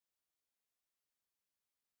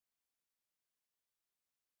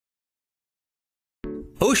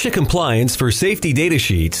OSHA compliance for safety data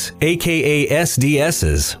sheets, aka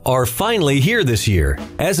SDSs, are finally here this year.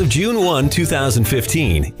 As of June 1,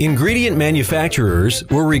 2015, ingredient manufacturers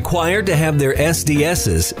were required to have their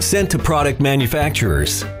SDSs sent to product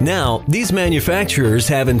manufacturers. Now, these manufacturers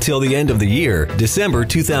have until the end of the year, December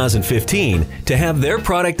 2015, to have their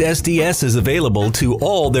product SDSs available to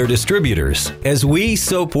all their distributors. As we,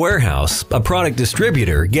 Soap Warehouse, a product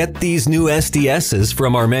distributor, get these new SDSs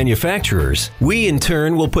from our manufacturers, we in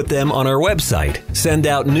turn will put them on our website, send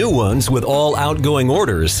out new ones with all outgoing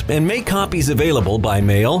orders, and make copies available by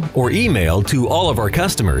mail or email to all of our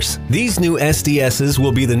customers. These new SDSs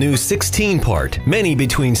will be the new 16-part, many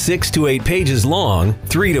between 6 to 8 pages long,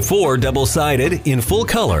 3 to 4 double-sided, in full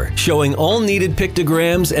color, showing all needed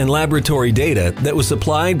pictograms and laboratory data that was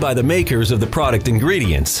supplied by the makers of the product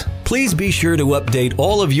ingredients. Please be sure to update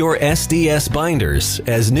all of your SDS binders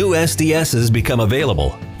as new SDSs become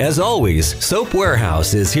available. As always, Soap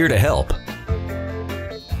Warehouse is here to help.